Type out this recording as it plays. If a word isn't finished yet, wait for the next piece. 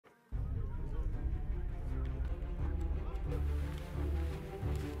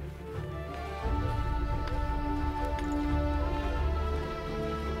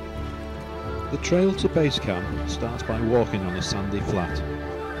The trail to base camp starts by walking on a sandy flat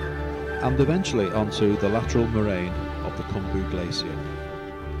and eventually onto the lateral moraine of the Khumbu Glacier.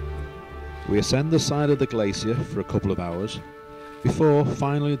 We ascend the side of the glacier for a couple of hours before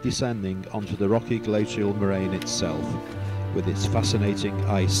finally descending onto the rocky glacial moraine itself with its fascinating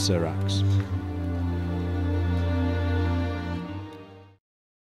ice seracs.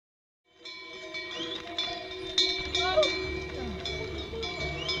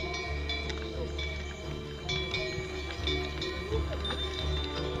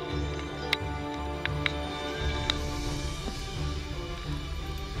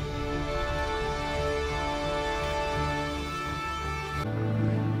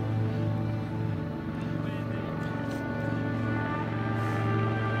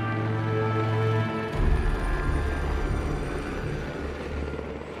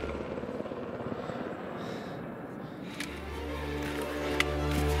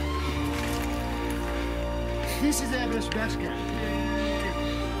 This is Everest Base Camp.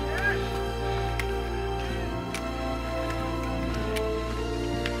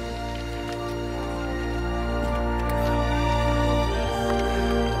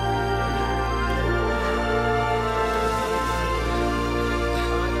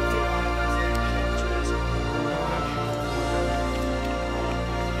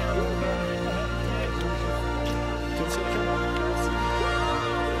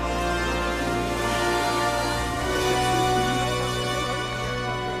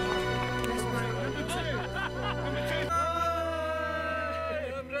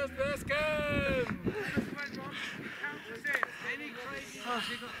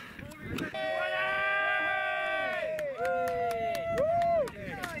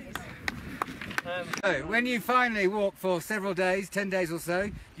 So, when you finally walk for several days, 10 days or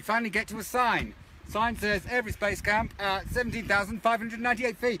so, you finally get to a sign. Sign says Everest Base Camp at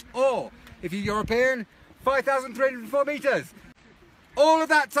 17,598 feet, or, if you're European, 5,304 metres. All of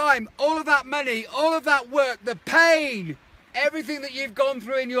that time, all of that money, all of that work, the pain, everything that you've gone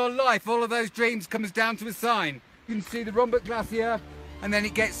through in your life, all of those dreams comes down to a sign. You can see the Rumbut Glacier, and then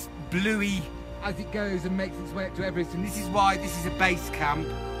it gets bluey as it goes and makes its way up to Everest, and this is why this is a base camp.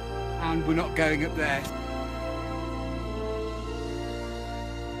 And we're not going up there.